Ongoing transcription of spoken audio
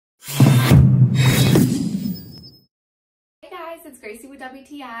it's Gracie with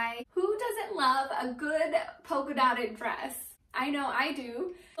WTI. Who doesn't love a good polka dotted dress? I know I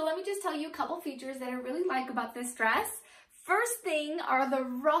do. So let me just tell you a couple features that I really like about this dress. First thing are the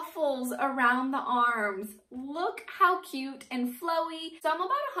ruffles around the arms. Look how cute and flowy. So I'm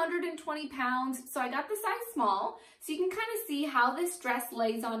about 120 pounds, so I got the size small. So you can kind of see how this dress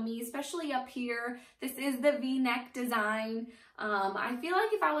lays on me, especially up here. This is the V-neck design. I feel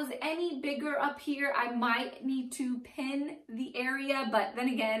like if I was any bigger up here, I might need to pin the area, but then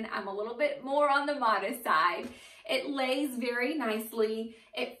again, I'm a little bit more on the modest side. It lays very nicely.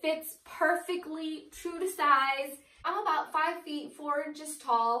 It fits perfectly, true to size. I'm about 5 feet 4 inches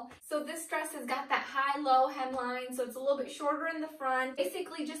tall, so this dress has got that high-low hemline, so it's a little bit shorter in the front.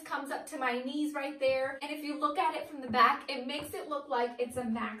 Basically just comes up to my knees right there, and if you look at it from the back, it makes it look like it's a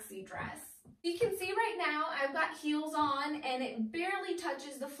maxi dress. You can see right now I've got heels on and it barely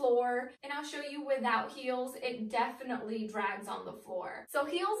touches the floor, and I'll show you without heels, it definitely drags on the floor. So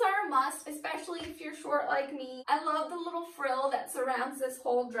heels are a must, especially if you're short like me. I love the little frill that surrounds this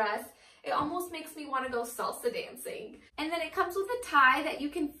whole dress. It almost makes me want to go salsa dancing. And then it comes with a tie that you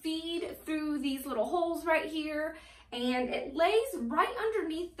can feed through these little holes right here, and it lays right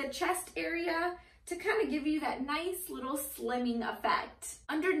underneath the chest area to kind of give you that nice little slimming effect.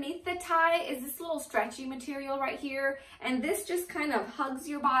 Underneath the tie is this little stretchy material right here, and this just kind of hugs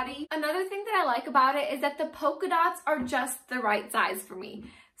your body. Another thing that I like about it is that the polka dots are just the right size for me.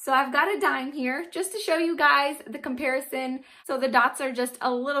 So I've got a dime here just to show you guys the comparison. So the dots are just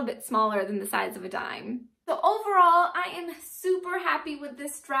a little bit smaller than the size of a dime. So overall, I am super happy with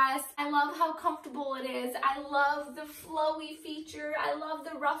this dress. I love how comfortable it is. I love the flowy feature. I love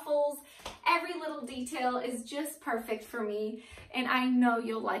the ruffles. Every little detail is just perfect for me, and I know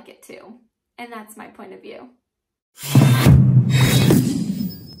you'll like it too. And that's my point of view.